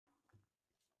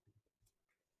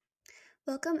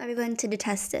Welcome, everyone, to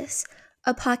Detest This,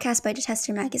 a podcast by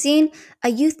Detester Magazine, a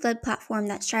youth led platform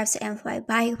that strives to amplify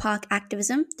BIPOC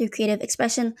activism through creative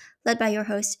expression, led by your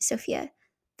host, Sophia.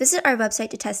 Visit our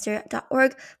website,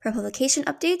 detester.org, for publication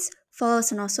updates. Follow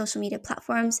us on all social media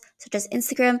platforms such as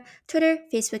Instagram, Twitter,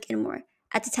 Facebook, and more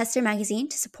at Detester Magazine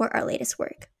to support our latest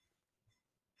work.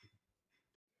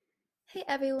 Hey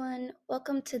everyone,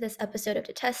 welcome to this episode of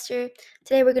Detester.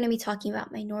 Today we're going to be talking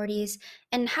about minorities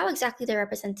and how exactly they're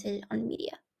represented on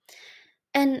media.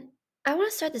 And I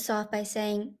want to start this off by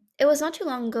saying it was not too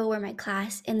long ago where my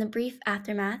class, in the brief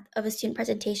aftermath of a student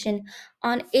presentation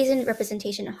on Asian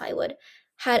representation in Hollywood,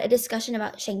 had a discussion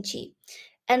about Shang-Chi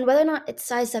and whether or not it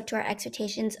sized up to our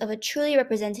expectations of a truly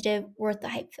representative, worth the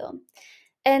hype film.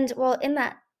 And while in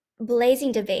that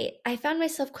blazing debate, I found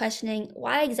myself questioning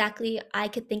why exactly I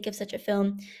could think of such a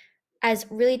film as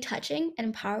really touching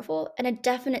and powerful and a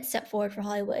definite step forward for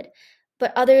Hollywood,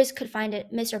 but others could find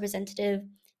it misrepresentative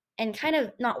and kind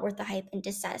of not worth the hype and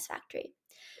dissatisfactory.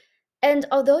 And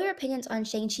although your opinions on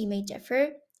Shang-Chi may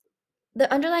differ,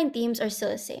 the underlying themes are still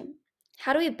the same.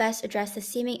 How do we best address the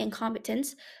seeming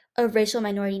incompetence of racial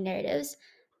minority narratives?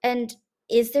 And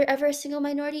is there ever a single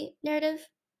minority narrative?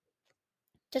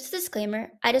 Just a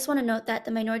disclaimer, I just want to note that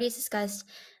the minorities discussed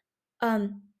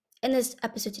um, in this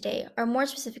episode today are more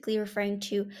specifically referring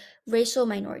to racial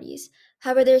minorities.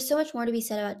 However, there's so much more to be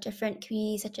said about different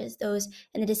communities, such as those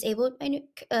in the disabled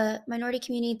minority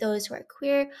community, those who are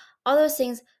queer. All those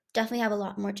things definitely have a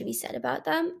lot more to be said about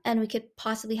them, and we could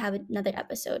possibly have another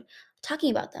episode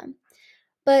talking about them.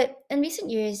 But in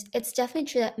recent years, it's definitely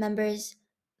true that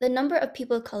the number of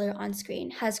people of color on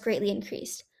screen has greatly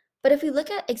increased. But if we look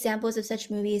at examples of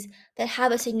such movies that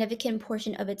have a significant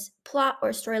portion of its plot or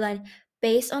storyline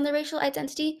based on the racial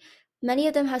identity, many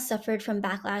of them have suffered from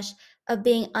backlash of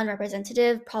being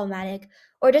unrepresentative, problematic,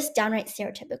 or just downright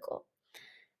stereotypical.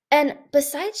 And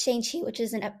besides Shang-Chi, which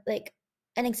is an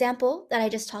example that I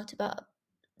just talked about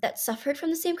that suffered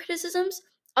from the same criticisms,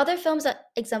 other films that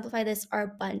exemplify this are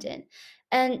abundant.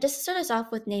 And just to start us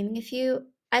off with naming a few,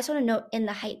 I just want to note In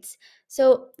the Heights.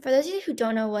 So, for those of you who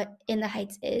don't know what In the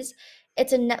Heights is,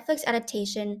 it's a Netflix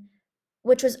adaptation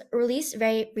which was released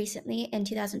very recently in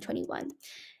 2021.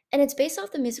 And it's based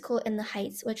off the musical In the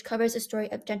Heights, which covers the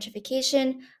story of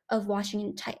gentrification of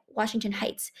Washington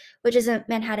Heights, which is a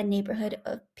Manhattan neighborhood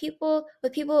of people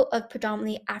of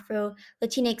predominantly Afro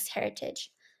Latinx heritage.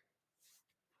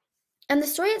 And the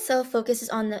story itself focuses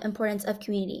on the importance of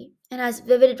community and has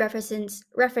vivid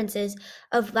references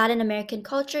of Latin American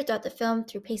culture throughout the film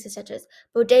through places such as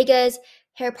bodegas,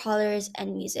 hair parlors,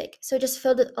 and music. So just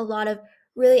filled with a lot of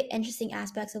really interesting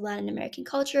aspects of Latin American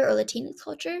culture or Latinx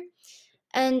culture.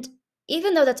 And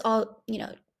even though that's all,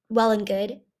 well and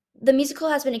good, the musical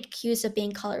has been accused of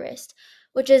being colorist,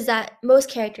 which is that most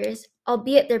characters,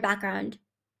 albeit their background,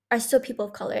 are still people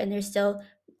of color and they're still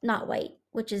not white,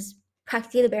 which is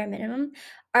practically the bare minimum,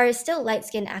 are still light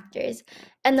skinned actors.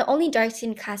 And the only dark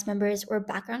skinned cast members were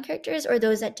background characters or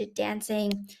those that did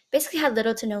dancing, basically had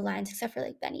little to no lines except for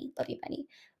like Benny, love you, Benny.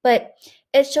 But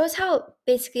it shows how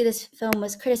basically this film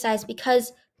was criticized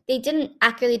because they didn't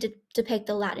accurately depict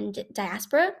the Latin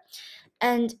diaspora.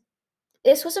 And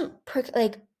this wasn't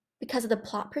because of the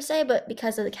plot per se, but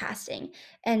because of the casting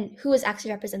and who was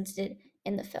actually represented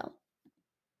in the film.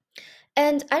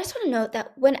 And I just want to note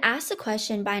that when asked a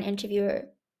question by an interviewer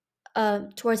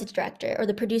towards the director or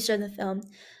the producer of the film,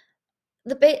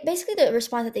 basically the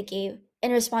response that they gave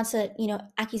in response to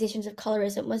accusations of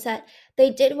colorism was that they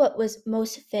did what was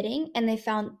most fitting and they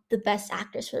found the best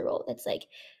actors for the role. It's like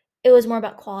it was more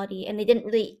about quality and they didn't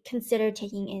really consider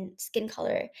taking in skin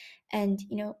color and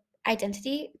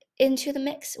identity into the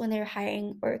mix when they were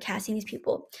hiring or casting these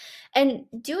people. And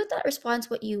do with that response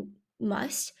what you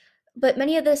must. But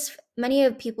many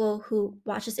of people who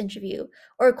watch this interview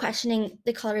or questioning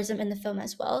the colorism in the film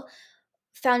as well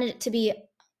found it to be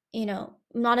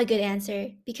not a good answer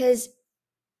because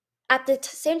at the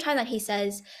same time that he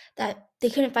says that they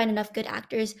couldn't find enough good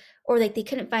actors or like they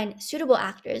couldn't find suitable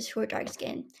actors who are dark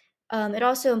skinned, it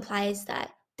also implies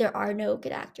that there are no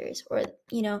good actors or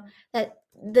that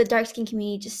the dark skin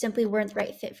community just simply weren't the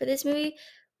right fit for this movie,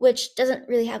 which doesn't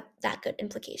really have that good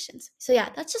implications. So yeah,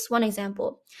 that's just one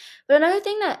example. But another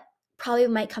thing that probably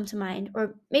might come to mind,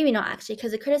 or maybe not actually,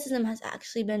 because the criticism has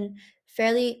actually been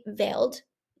fairly veiled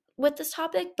with this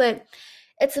topic, but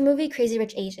it's the movie Crazy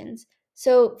Rich Asians.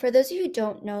 So, for those of you who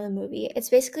don't know the movie, it's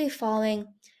basically following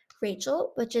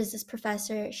Rachel, which is this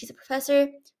professor. She's a professor,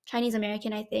 Chinese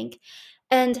American, I think,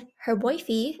 and her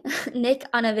boyfie, Nick,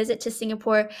 on a visit to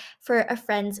Singapore for a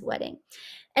friend's wedding.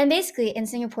 And basically, in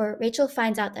Singapore, Rachel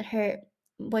finds out that her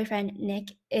boyfriend,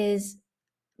 Nick, is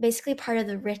basically part of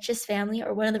the richest family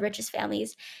or one of the richest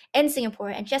families in Singapore,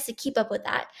 and she has to keep up with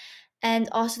that. And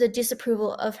also the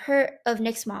disapproval of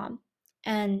Nick's mom,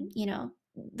 and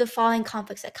the following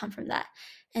conflicts that come from that,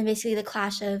 and basically the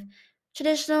clash of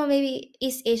traditional, maybe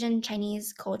East Asian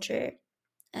Chinese culture,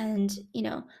 and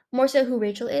more so who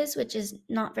Rachel is, which is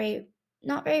not very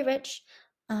rich,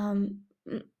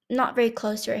 not very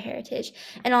close to her heritage,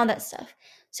 and all that stuff.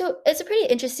 So it's a pretty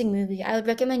interesting movie. I would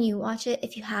recommend you watch it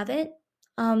if you haven't.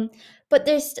 Um, but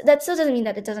that still doesn't mean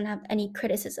that it doesn't have any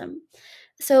criticism.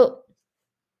 So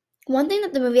one thing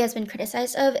that the movie has been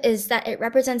criticized of is that it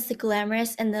represents the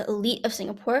glamorous and the elite of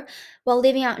Singapore while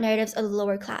leaving out narratives of the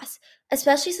lower class,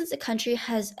 especially since the country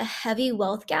has a heavy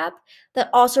wealth gap that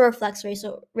also reflects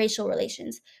racial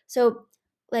relations. So,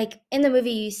 like in the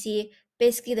movie, you see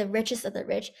basically the richest of the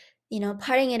rich,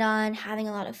 partying it on, having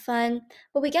a lot of fun,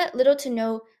 but we get little to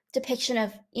no depiction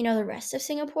of the rest of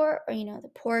Singapore, or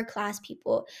the poorer class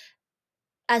people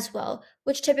as well,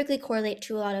 which typically correlate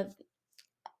to a lot of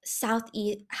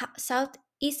Southeast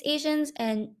Asians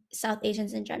and South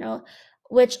Asians in general,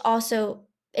 which also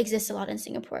exists a lot in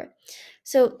Singapore.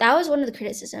 So that was one of the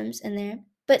criticisms in there.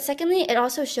 But secondly, it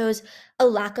also shows a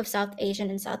lack of South Asian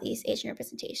and Southeast Asian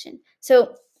representation.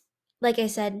 So, like I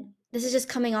said, this is just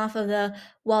coming off of the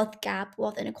wealth gap,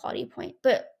 wealth inequality point.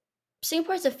 But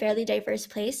Singapore is a fairly diverse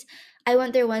place. I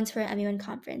went there once for an MUN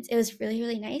conference. It was really,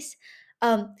 really nice.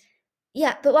 Um,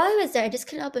 yeah, but while I was there, I just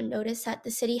couldn't help but notice that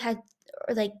the city had,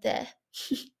 or like the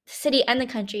city and the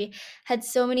country had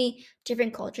so many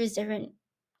different cultures, different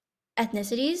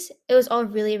ethnicities. It was all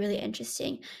really, really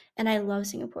interesting, and I love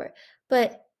Singapore.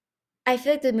 But I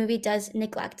feel like the movie does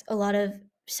neglect a lot of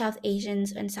South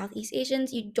Asians and Southeast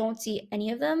Asians. You don't see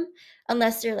any of them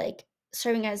unless they're like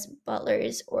serving as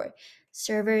butlers or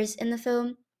servers in the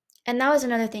film, and that was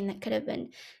another thing that could have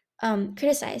been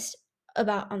criticized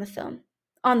about on the film.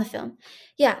 On the film,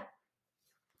 yeah.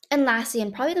 And lastly,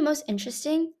 and probably the most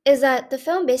interesting, is that the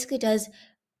film basically does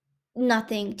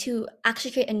nothing to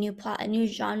actually create a new plot, a new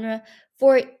genre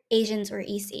for Asians or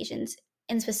East Asians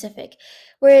in specific.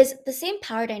 Whereas the same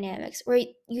power dynamics, where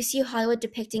you see Hollywood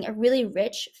depicting a really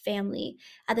rich family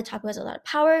at the top who has a lot of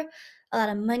power, a lot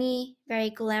of money, very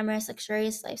glamorous,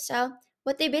 luxurious lifestyle.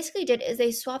 What they basically did is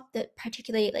they swapped the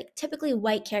particularly like typically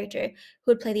white character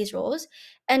who would play these roles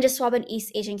and just swap an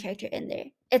East Asian character in there.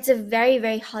 It's a very,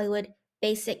 very Hollywood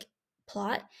basic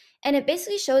plot. And it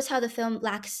basically shows how the film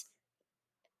lacks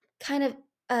kind of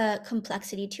a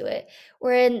complexity to it,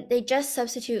 wherein they just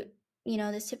substitute,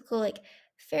 this typical like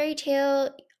fairy tale.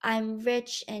 I'm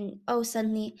rich, and oh,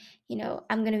 suddenly,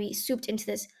 I'm gonna be souped into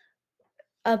this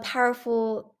a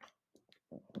powerful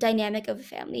dynamic of a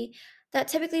family that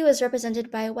typically was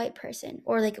represented by a white person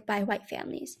or like by white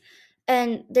families.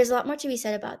 And there's a lot more to be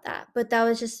said about that, but that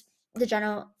was just the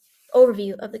general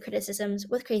overview of the criticisms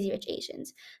with Crazy Rich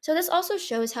Asians. So this also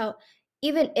shows how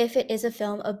even if it is a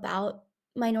film about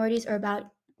minorities or about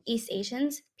East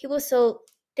Asians, people still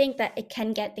think that it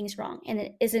can get things wrong and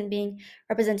it isn't being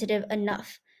representative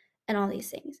enough and all these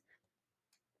things.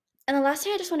 And the last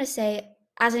thing I just want to say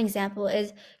as an example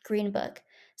is Green Book.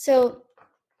 So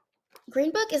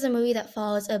Green Book is a movie that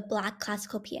follows a black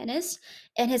classical pianist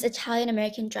and his Italian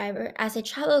American driver as they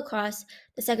travel across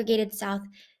the segregated South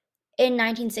in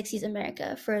 1960s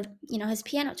America for, his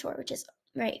piano tour, which is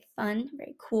very fun,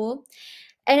 very cool.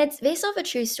 And it's based off a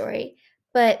true story.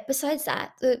 But besides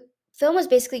that, the film was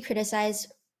basically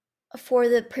criticized for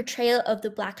the portrayal of the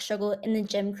black struggle in the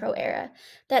Jim Crow era,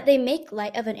 that they make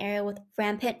light of an era with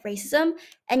rampant racism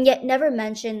and yet never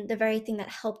mention the very thing that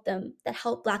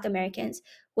helped black Americans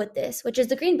with this, which is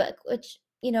the Green Book, which,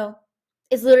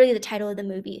 is literally the title of the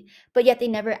movie. But yet they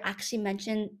never actually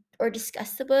mention or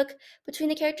discuss the book between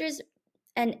the characters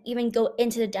and even go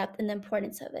into the depth and the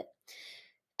importance of it.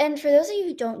 And for those of you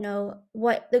who don't know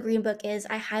what the Green Book is,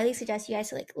 I highly suggest you guys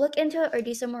to like look into it or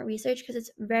do some more research because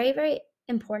it's very, very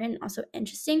important and also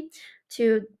interesting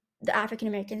to the African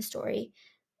American story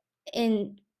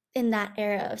in that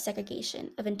era of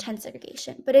segregation, of intense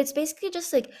segregation. But it's basically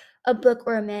just like a book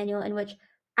or a manual in which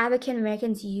African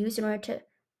Americans used in order to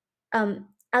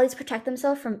at least protect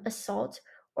themselves from assault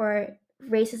or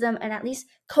racism, and at least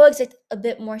coexist a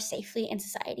bit more safely in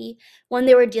society when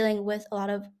they were dealing with a lot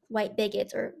of white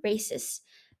bigots or racists,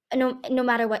 no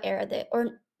matter what era they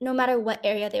or no matter what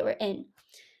area they were in.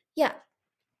 Yeah.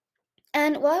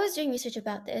 And while I was doing research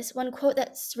about this, one quote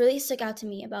that's really stuck out to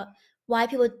me about why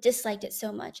people disliked it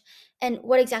so much and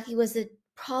what exactly was the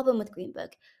problem with Green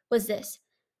Book was this: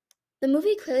 the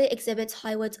movie clearly exhibits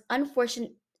Hollywood's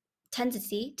unfortunate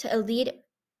tendency to elide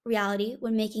reality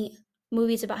when making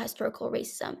movies about historical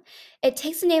racism. It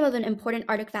takes the name of an important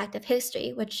artifact of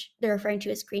history, which they're referring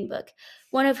to as Green Book,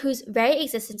 one of whose very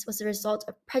existence was the result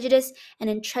of prejudice and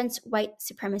entrenched white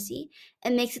supremacy,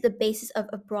 and makes it the basis of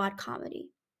a broad comedy.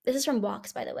 This is from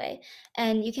Vox, by the way,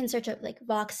 and you can search up like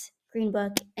Vox Green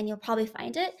Book, and you'll probably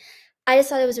find it. I just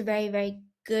thought it was a very, very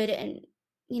good and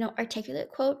articulate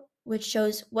quote, which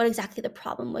shows what exactly the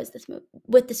problem was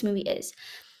with this movie is.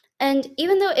 And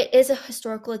even though it is a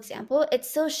historical example, it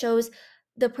still shows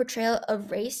the portrayal of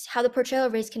race, how the portrayal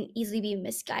of race can easily be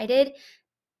misguided,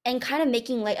 and kind of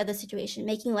making light of the situation,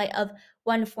 making light of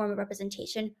one form of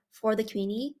representation for the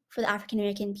community, for the African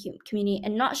American community,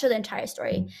 and not show the entire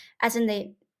story, as in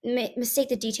they mistake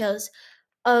the details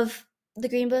of the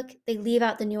Green Book. They leave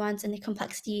out the nuance and the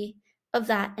complexity of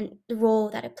that and the role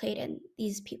that it played in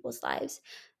these people's lives.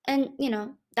 And,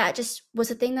 that just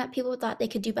was a thing that people thought they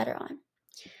could do better on.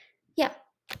 Yeah.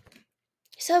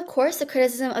 So, of course, the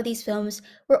criticism of these films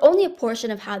were only a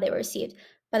portion of how they were received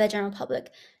by the general public.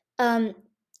 Um,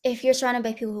 if you're surrounded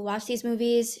by people who watch these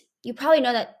movies, you probably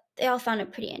know that they all found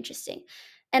it pretty interesting.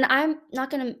 And I'm not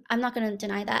gonna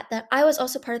deny that I was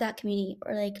also part of that community.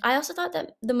 Or like I also thought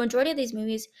that the majority of these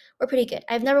movies were pretty good.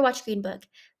 I've never watched Green Book,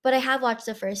 but I have watched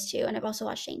the first two, and I've also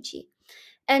watched Shang-Chi.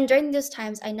 And during those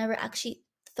times, I never actually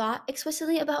thought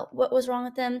explicitly about what was wrong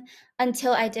with them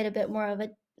until I did a bit more of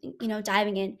a,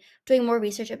 diving in, doing more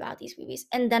research about these movies.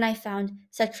 And then I found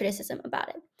such criticism about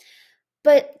it.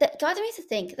 But that got me to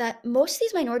think that most of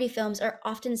these minority films are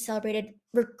often celebrated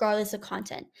regardless of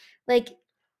content. Like,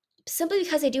 simply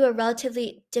because they do a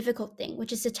relatively difficult thing,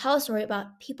 which is to tell a story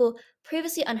about people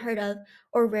previously unheard of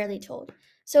or rarely told.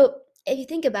 So, if you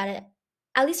think about it,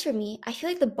 at least for me, I feel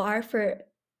like the bar for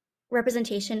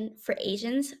representation for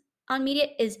Asians on media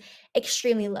is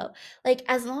extremely low. Like,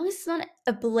 as long as it's not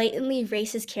a blatantly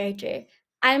racist character,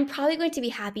 I'm probably going to be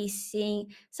happy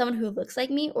seeing someone who looks like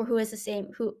me or who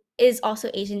is also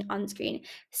Asian on screen,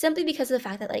 simply because of the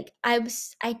fact that like I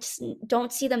just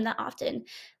don't see them that often.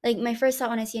 Like my first thought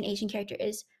when I see an Asian character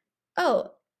is, oh,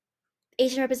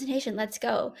 Asian representation, let's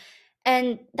go.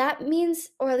 And that means,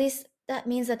 or at least that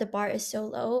means that the bar is so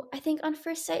low, I think, on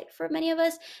first sight for many of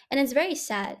us. And it's very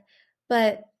sad.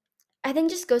 But I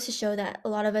think just goes to show that a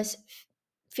lot of us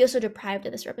feel so deprived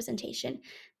of this representation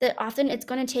that often it's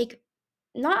going to take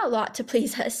not a lot to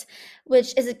please us,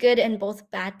 which is a good and both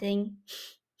bad thing.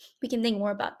 We can think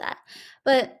more about that.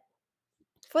 But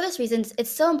for those reasons,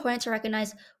 it's so important to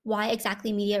recognize why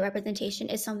exactly media representation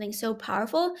is something so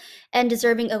powerful and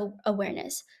deserving of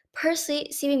awareness.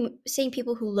 Personally, seeing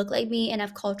people who look like me and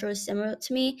have cultures similar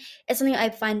to me is something I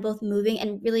find both moving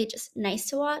and really just nice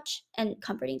to watch and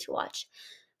comforting to watch.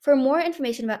 For more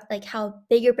information about like how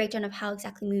bigger breakdown of how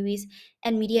exactly movies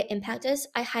and media impact us,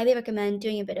 I highly recommend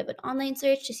doing a bit of an online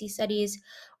search to see studies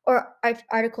or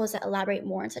articles that elaborate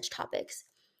more on such topics.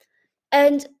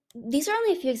 And these are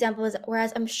only a few examples,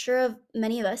 whereas I'm sure of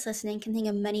many of us listening can think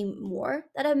of many more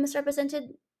that have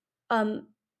misrepresented um,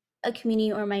 a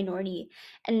community or minority.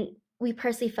 And we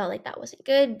personally felt like that wasn't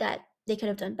good, that they could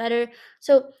have done better.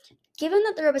 So, given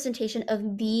that the representation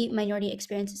of the minority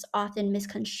experience is often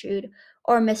misconstrued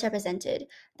or misrepresented,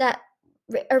 that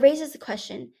raises the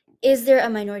question, is there a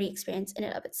minority experience in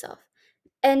and of itself?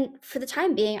 And for the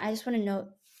time being, I just want to note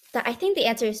that I think the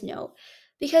answer is no,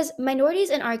 because minorities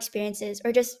in our experiences,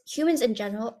 or just humans in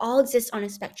general, all exist on a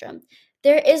spectrum.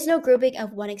 There is no grouping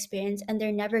of one experience, and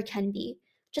there never can be.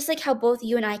 Just like how both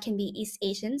you and I can be East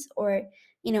Asians or,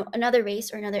 another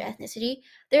race or another ethnicity,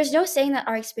 there's no saying that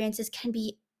our experiences can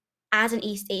be, as an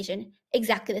East Asian,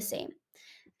 exactly the same.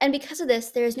 And because of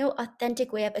this, there is no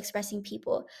authentic way of expressing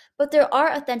people, but there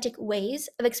are authentic ways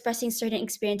of expressing certain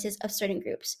experiences of certain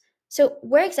groups. So,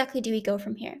 where exactly do we go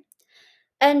from here?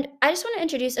 And I just want to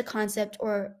introduce a concept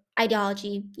or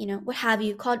ideology, what have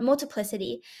you, called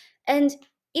multiplicity. And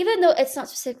even though it's not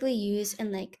specifically used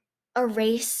in like a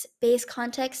race based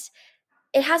context,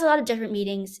 it has a lot of different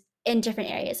meanings in different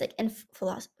areas, like in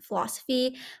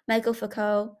philosophy, Michael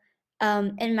Foucault,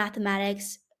 in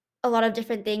mathematics, a lot of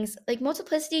different things. Like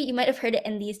multiplicity, you might have heard it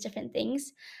in these different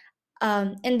things,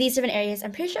 in these different areas.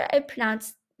 I'm pretty sure I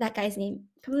pronounced that guy's name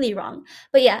completely wrong.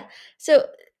 But yeah, so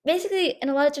basically, in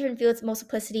a lot of different fields,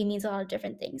 multiplicity means a lot of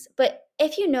different things. But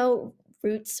if you know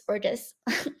roots or just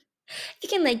if you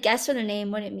can like guess from the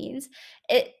name what it means,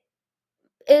 it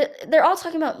they're all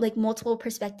talking about like multiple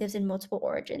perspectives and multiple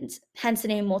origins, hence the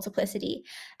name multiplicity.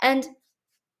 And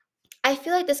I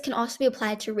feel like this can also be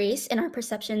applied to race and our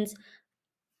perceptions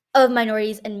of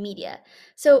minorities and media.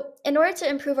 So, in order to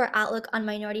improve our outlook on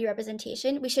minority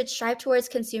representation, we should strive towards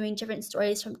consuming different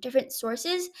stories from different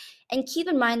sources and keep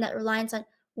in mind that reliance on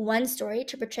one story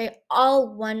to portray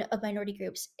all one of minority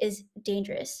groups is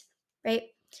dangerous, right?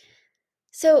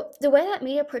 So, the way that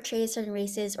media portrays certain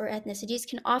races or ethnicities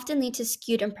can often lead to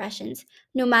skewed impressions,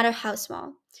 no matter how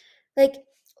small. Like,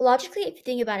 logically, if you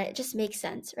think about it, it just makes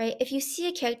sense, right? If you see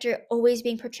a character always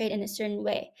being portrayed in a certain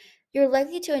way, you're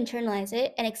likely to internalize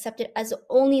it and accept it as the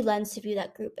only lens to view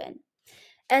that group in.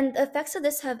 And the effects of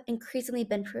this have increasingly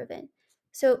been proven.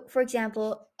 So, for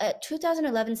example, a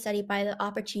 2011 study by the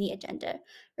Opportunity Agenda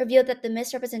revealed that the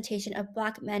misrepresentation of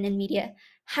Black men in media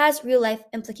has real life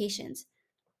implications.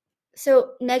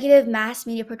 So, negative mass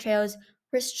media portrayals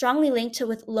were strongly linked to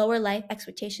with lower life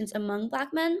expectations among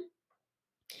Black men.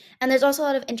 And there's also a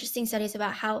lot of interesting studies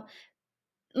about how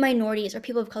minorities or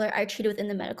people of color are treated within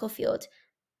the medical field.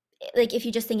 Like, if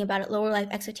you just think about it, lower life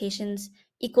expectations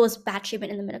equals bad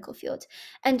treatment in the medical field.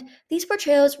 And these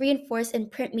portrayals reinforced in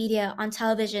print media, on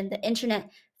television, the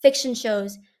internet, fiction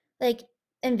shows, like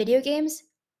in video games,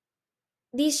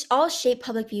 these all shape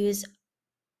public views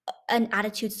and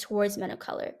attitudes towards men of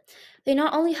color. They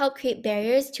not only help create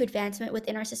barriers to advancement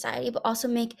within our society, but also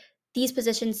make these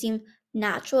positions seem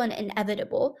natural and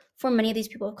inevitable for many of these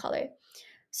people of color.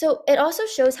 So it also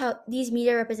shows how these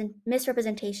media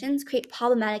misrepresentations create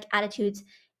problematic attitudes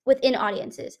within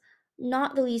audiences,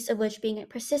 not the least of which being a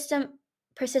persistent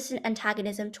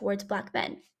antagonism towards Black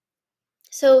men.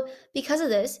 So because of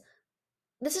this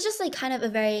is just like kind of a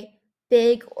very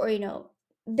big or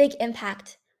big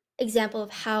impact example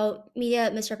of how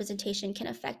media misrepresentation can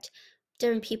affect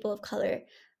different people of color,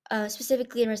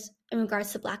 specifically in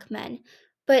regards to Black men.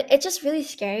 But it's just really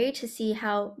scary to see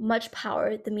how much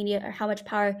power the media or how much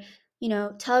power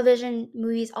television,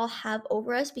 movies all have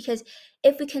over us, because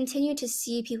if we continue to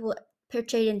see people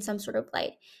portrayed in some sort of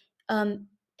light, um,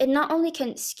 it not only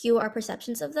can skew our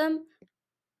perceptions of them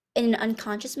in an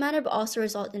unconscious manner, but also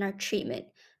result in our treatment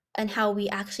and how we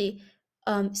actually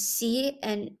see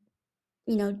and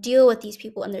deal with these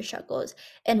people and their struggles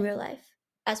in real life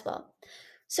as well.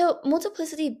 So,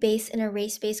 multiplicity based in a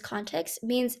race based context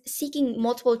means seeking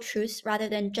multiple truths rather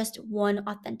than just one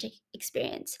authentic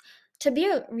experience. To be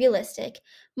realistic,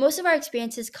 most of our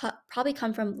experiences probably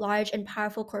come from large and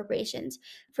powerful corporations.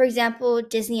 For example,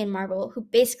 Disney and Marvel, who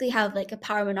basically have like a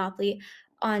power monopoly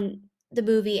on the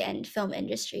movie and film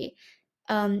industry.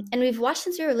 And we've watched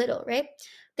since we were little, right?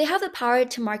 They have the power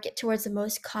to market towards the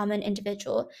most common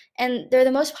individual, and they're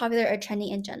the most popular or trending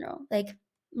in general. Like,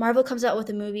 Marvel comes out with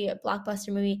a movie, a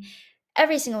blockbuster movie,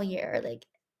 every single year, or like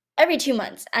every 2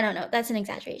 months. I don't know, that's an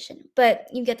exaggeration, but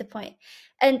you get the point.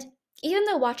 And even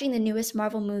though watching the newest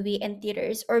Marvel movie in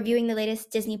theaters or viewing the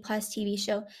latest Disney Plus TV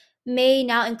show may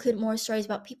now include more stories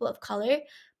about people of color,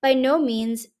 by no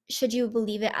means should you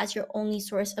believe it as your only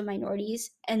source of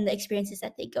minorities and the experiences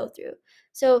that they go through.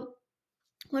 So,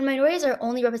 when minorities are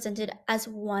only represented as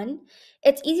one,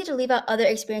 it's easy to leave out other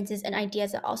experiences and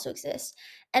ideas that also exist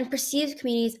and perceive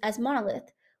communities as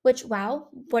monolith, which, wow,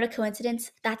 what a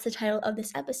coincidence. That's the title of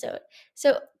this episode.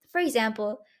 So, for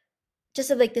example,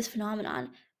 just of like this phenomenon,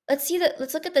 let's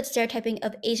look at the stereotyping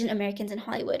of Asian Americans in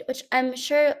Hollywood, which I'm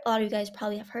sure a lot of you guys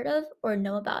probably have heard of or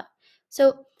know about.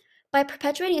 So, by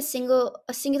perpetuating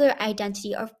a singular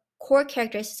identity or core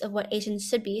characteristics of what Asians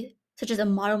should be, such as a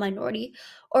model minority,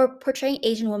 or portraying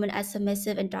Asian women as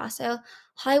submissive and docile,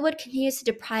 Hollywood continues to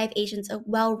deprive Asians of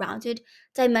well-rounded,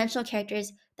 dimensional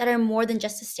characters that are more than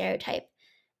just a stereotype.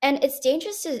 And it's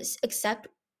dangerous to accept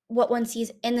what one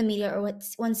sees in the media or what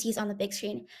one sees on the big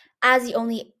screen as the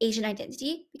only Asian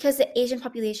identity, because the Asian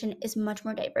population is much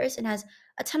more diverse and has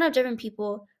a ton of different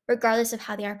people, regardless of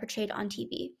how they are portrayed on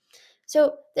TV.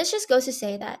 So, this just goes to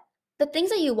say that the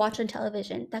things that you watch on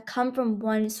television that come from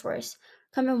one source,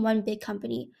 come from one big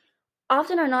company,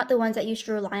 often are not the ones that you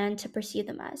should rely on to perceive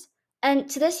them as. And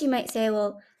to this, you might say,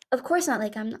 well, of course not.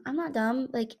 Like, I'm not dumb.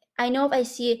 Like, I know if I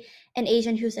see an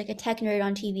Asian who's like a tech nerd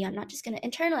on TV, I'm not just going to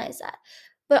internalize that.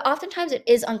 But oftentimes it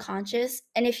is unconscious.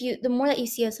 And the more that you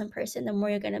see of some person, the more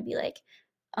you're going to be like,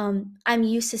 I'm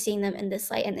used to seeing them in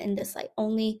this light and in this light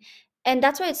only. And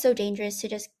that's why it's so dangerous to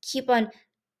just keep on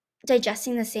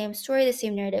digesting the same story, the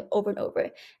same narrative over and over.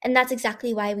 And that's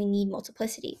exactly why we need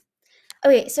multiplicity.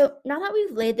 Okay, so now that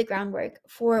we've laid the groundwork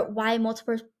for why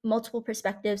multiple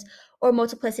perspectives or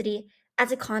multiplicity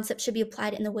as a concept should be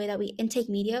applied in the way that we intake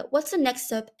media, what's the next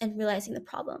step in realizing the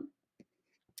problem?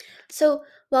 So,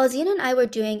 while Zena and I were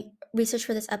doing research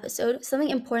for this episode, something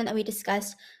important that we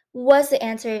discussed was the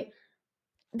answer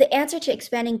to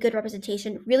expanding good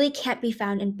representation really can't be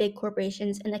found in big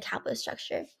corporations in the capitalist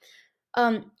structure.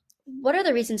 Um, what are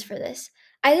the reasons for this?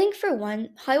 I think for one,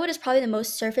 Hollywood is probably the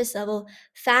most surface level,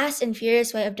 fast and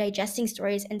furious way of digesting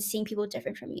stories and seeing people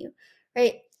different from you,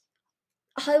 right?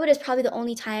 Hollywood is probably the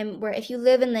only time where if you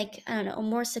live in, like, I don't know, a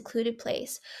more secluded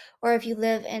place, or if you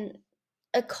live in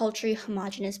a culturally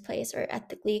homogenous place or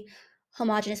ethically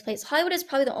homogenous place, Hollywood is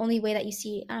probably the only way that you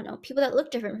see, I don't know, people that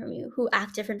look different from you, who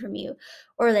act different from you,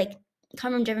 or like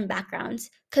come from different backgrounds.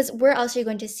 Because where else are you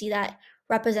going to see that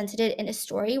represented in a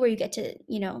story where you get to,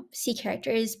 see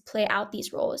characters play out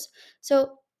these roles?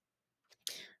 So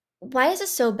why is this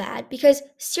so bad? Because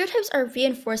stereotypes are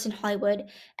reinforced in Hollywood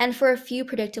and for a few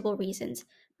predictable reasons,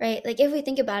 right? Like if we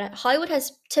think about it, Hollywood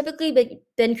has typically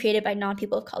been created by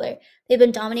non-people of color. They've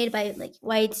been dominated by like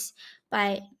whites,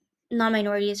 by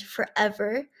non-minorities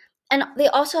forever. And they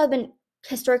also have been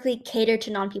historically catered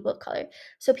to non-people of color.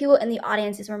 So people in the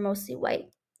audiences were mostly white.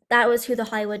 That was who the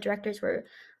Hollywood directors were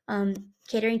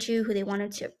catering to, who they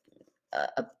wanted to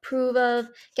approve of,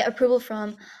 get approval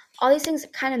from. All these things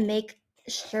kind of make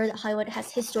sure that Hollywood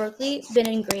has historically been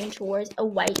ingrained towards a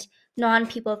white,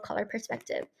 non-people of color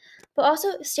perspective. But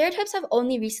also, stereotypes have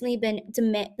only recently been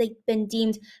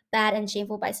deemed bad and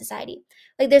shameful by society.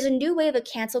 Like, there's a new wave of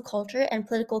cancel culture and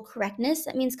political correctness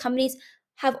that means companies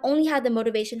have only had the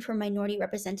motivation for minority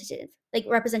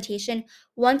representation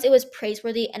once it was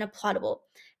praiseworthy and applaudable,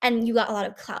 and you got a lot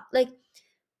of clout. Like,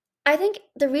 I think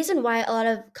the reason why a lot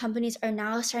of companies are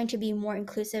now starting to be more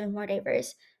inclusive and more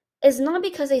diverse is not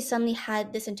because they suddenly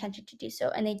had this intention to do so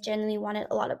and they genuinely wanted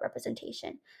a lot of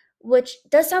representation, which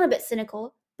does sound a bit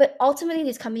cynical, but ultimately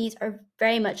these companies are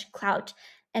very much clout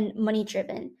and money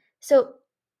driven. So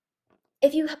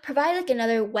if you provide like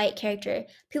another white character,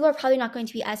 people are probably not going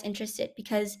to be as interested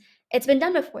because it's been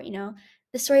done before.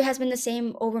 The story has been the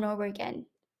same over and over again,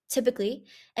 typically,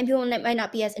 and people might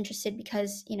not be as interested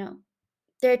because,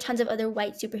 there are tons of other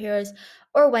white superheroes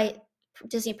or white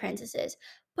Disney princesses.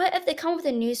 But if they come with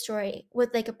a new story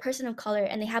with like a person of color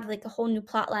and they have like a whole new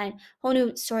plot line, whole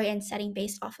new story and setting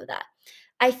based off of that,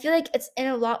 I feel like it's in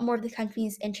a lot more of the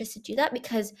company's interest to do that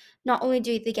because not only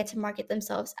do they get to market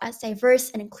themselves as diverse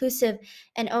and inclusive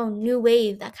and oh, new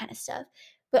wave, that kind of stuff,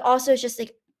 but also it's just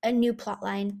like a new plot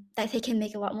line that they can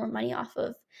make a lot more money off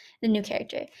of the new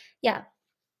character. Yeah,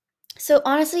 so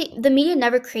honestly, the media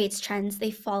never creates trends,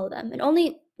 they follow them. And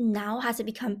only now has it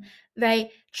become very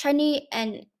trendy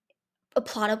and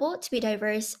applaudable to be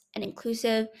diverse and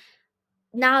inclusive.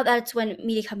 Now that's when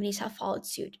media companies have followed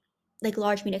suit, like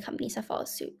large media companies have followed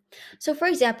suit. So for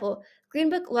example, Green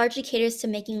Book largely caters to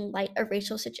making light of a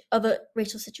racial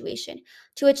situation,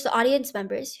 to which the audience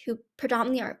members, who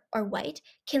predominantly are white,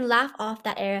 can laugh off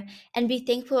that era and be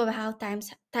thankful of how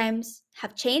times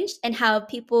have changed and how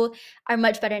people are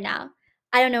much better now.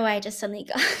 I don't know why I just suddenly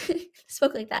got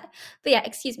spoke like that. But yeah,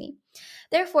 excuse me.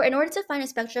 Therefore, in order to find a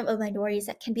spectrum of minorities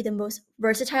that can be the most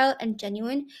versatile and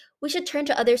genuine, we should turn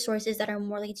to other sources that are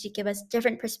more likely to give us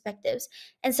different perspectives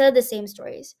instead of the same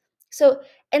stories. So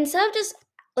instead of just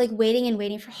like waiting and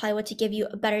waiting for Hollywood to give you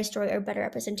a better story or better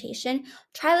representation,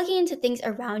 try looking into things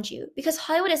around you because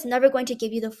Hollywood is never going to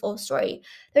give you the full story.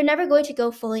 They're never going to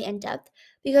go fully in depth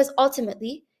because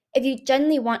ultimately, if you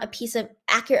genuinely want a piece of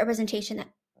accurate representation that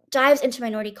dives into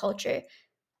minority culture,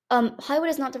 Hollywood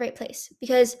is not the right place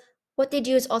because what they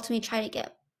do is ultimately try to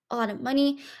get a lot of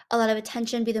money, a lot of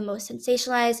attention, be the most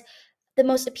sensationalized, the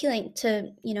most appealing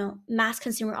to, mass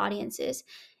consumer audiences.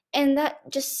 And that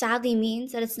just sadly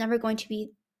means that it's never going to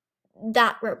be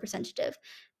that representative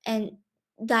and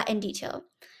that in detail.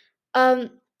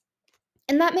 Um,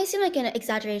 and that may seem like an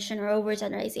exaggeration or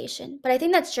overgeneralization, but I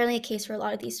think that's generally the case for a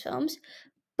lot of these films.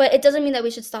 But it doesn't mean that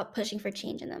we should stop pushing for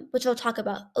change in them, which I'll talk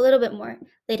about a little bit more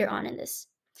later on in this.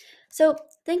 So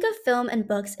think of film and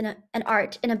books and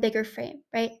art in a bigger frame,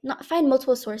 right? Not find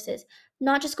multiple sources,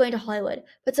 not just going to Hollywood,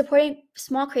 but supporting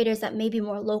small creators that may be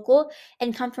more local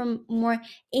and come from more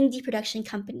indie production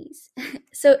companies.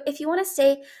 So if you want to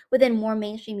stay within more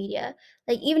mainstream media,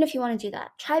 like even if you want to do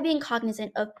that, try being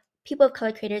cognizant of people of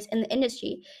color creators in the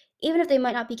industry, even if they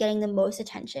might not be getting the most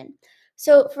attention.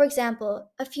 So for example,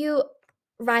 a few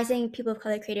rising people of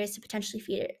color creators to potentially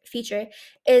feature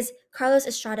is Carlos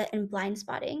Estrada in Blind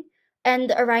Spotting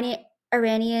and the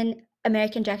Iranian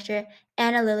American director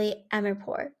Anna Lily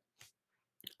Amirpour.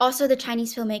 Also, the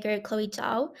Chinese filmmaker Chloe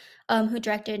Zhao, who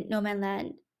directed No Man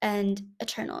Land and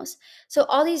Eternals. So,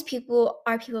 all these people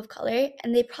are people of color,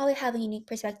 and they probably have a unique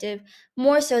perspective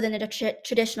more so than a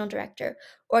traditional director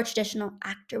or traditional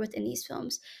actor within these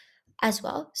films as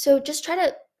well. So, just try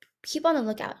to keep on the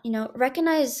lookout,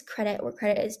 recognize credit where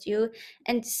credit is due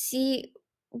and see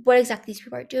what exactly these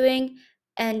people are doing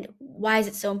and why is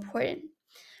it so important.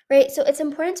 Right, so it's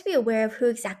important to be aware of who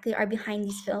exactly are behind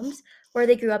these films, where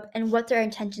they grew up, and what their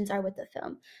intentions are with the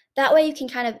film. That way, you can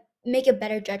kind of make a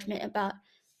better judgment about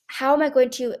how am I going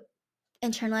to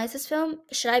internalize this film?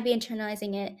 Should I be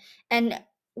internalizing it? And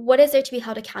what is there to be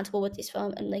held accountable with this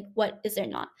film, and like what is there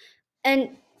not?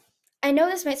 And I know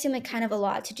this might seem like kind of a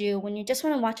lot to do when you just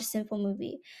want to watch a simple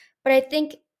movie, but I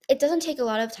think it doesn't take a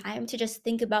lot of time to just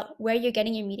think about where you're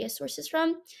getting your media sources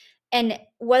from and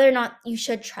whether or not you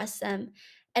should trust them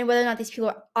and whether or not these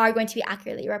people are going to be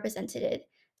accurately represented,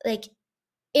 like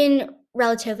in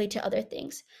relatively to other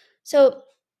things. So,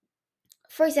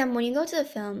 for example, when you go to the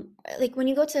film, like when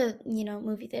you go to,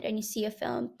 movie theater and you see a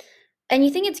film and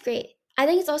you think it's great, I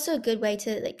think it's also a good way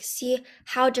to like see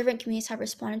how different communities have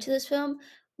responded to this film.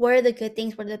 What are the good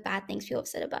things? What are the bad things people have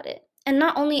said about it? And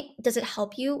not only does it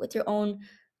help you with your own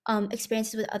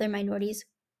experiences with other minorities,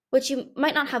 which you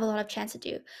might not have a lot of chance to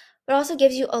do, but also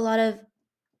gives you a lot of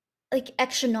like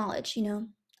extra knowledge.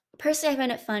 Personally, I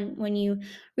find it fun when you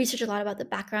research a lot about the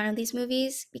background of these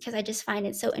movies because I just find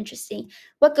it so interesting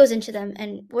what goes into them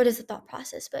and what is the thought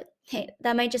process. But hey,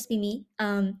 that might just be me.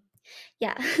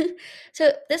 Yeah.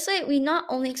 So this way, we not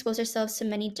only expose ourselves to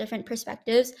many different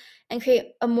perspectives and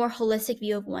create a more holistic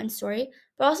view of one story,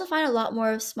 but also find a lot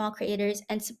more of small creators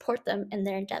and support them in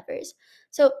their endeavors.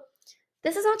 So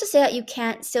this is not to say that you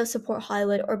can't still support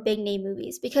Hollywood or big name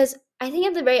movies, because I think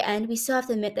at the very end, we still have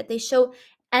to admit that they show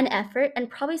an effort and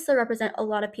probably still represent a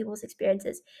lot of people's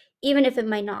experiences, even if it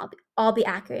might not all be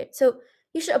accurate. So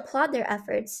you should applaud their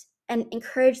efforts and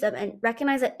encourage them and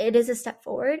recognize that it is a step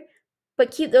forward,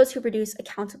 but keep those who produce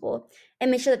accountable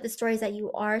and make sure that the stories that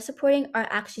you are supporting are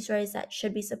actually stories that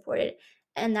should be supported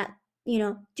and that,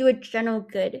 do a general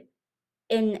good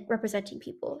in representing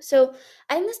people. So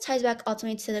I think this ties back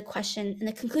ultimately to the question and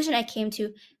the conclusion I came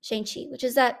to Shang-Chi, which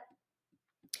is that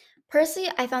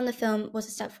personally I found the film was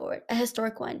a step forward, a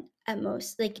historic one at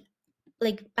most, like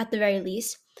at the very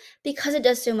least, because it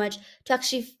does so much to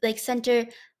actually like center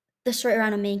the story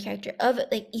around a main character of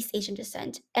like East Asian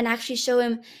descent and actually show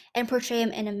him and portray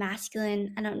him in a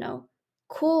masculine, I don't know,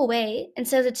 cool way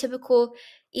instead of the typical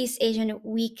East Asian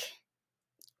weak,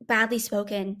 badly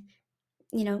spoken,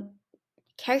 you know,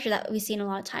 character that we've seen a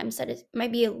lot of times that it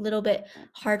might be a little bit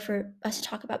hard for us to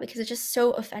talk about because it's just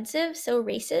so offensive, so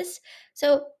racist.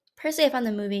 So personally, I found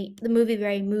the movie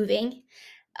very moving,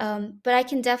 but I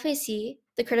can definitely see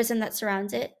the criticism that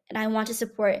surrounds it, and I want to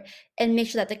support and make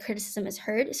sure that the criticism is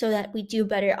heard so that we do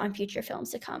better on future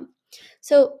films to come.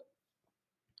 So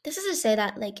this is to say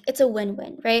that like it's a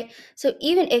win-win, right? So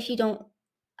even if you don't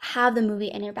have the movie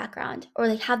in your background or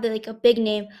like have the like a big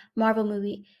name Marvel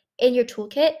movie in your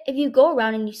toolkit, if you go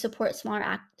around and you support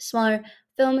smaller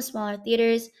films, smaller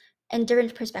theaters, and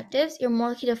different perspectives, you're more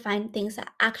likely to find things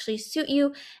that actually suit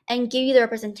you and give you the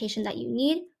representation that you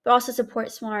need, but also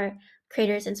support smaller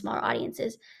creators and smaller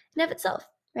audiences in of itself,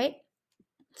 right?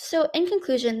 So, in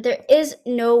conclusion, there is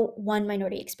no one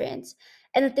minority experience,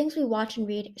 and the things we watch and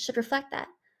read should reflect that.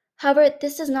 However,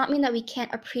 this does not mean that we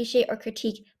can't appreciate or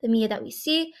critique the media that we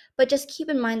see, but just keep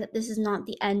in mind that this is not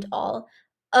the end all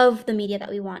of the media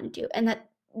that we want to do, and that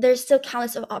there's still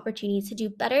countless of opportunities to do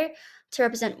better, to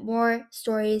represent more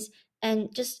stories,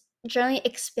 and just generally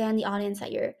expand the audience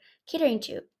that you're catering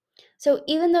to. So,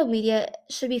 even though media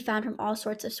should be found from all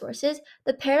sorts of sources,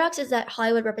 the paradox is that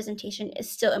Hollywood representation is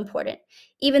still important,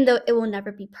 even though it will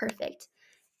never be perfect.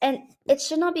 And it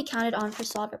should not be counted on for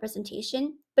solid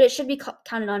representation, but it should be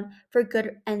counted on for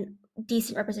good and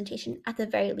decent representation at the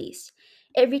very least.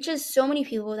 It reaches so many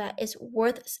people that is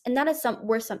worth, and that is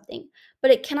worth something,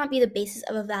 but it cannot be the basis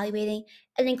of evaluating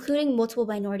and including multiple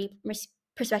minority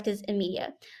perspectives in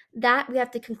media. That we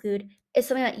have to conclude is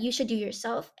something that you should do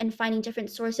yourself, and finding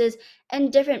different sources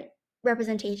and different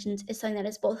representations is something that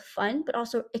is both fun but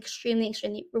also extremely,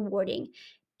 extremely rewarding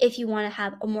if you want to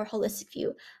have a more holistic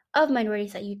view of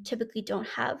minorities that you typically don't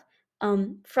have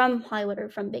from Hollywood or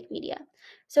from big media.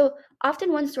 So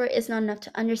often one story is not enough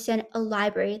to understand a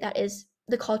library that is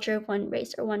the culture of one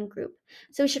race or one group.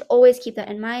 So we should always keep that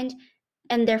in mind,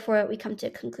 and therefore we come to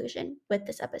a conclusion with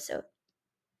this episode.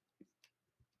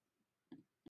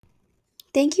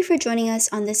 Thank you for joining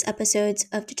us on this episode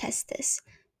of Detest This.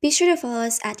 Be sure to follow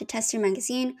us at Detester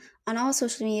Magazine on all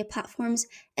social media platforms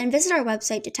and visit our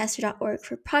website, detester.org,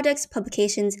 for projects,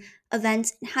 publications,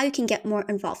 events, and how you can get more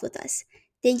involved with us.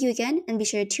 Thank you again, and be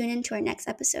sure to tune in to our next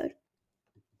episode.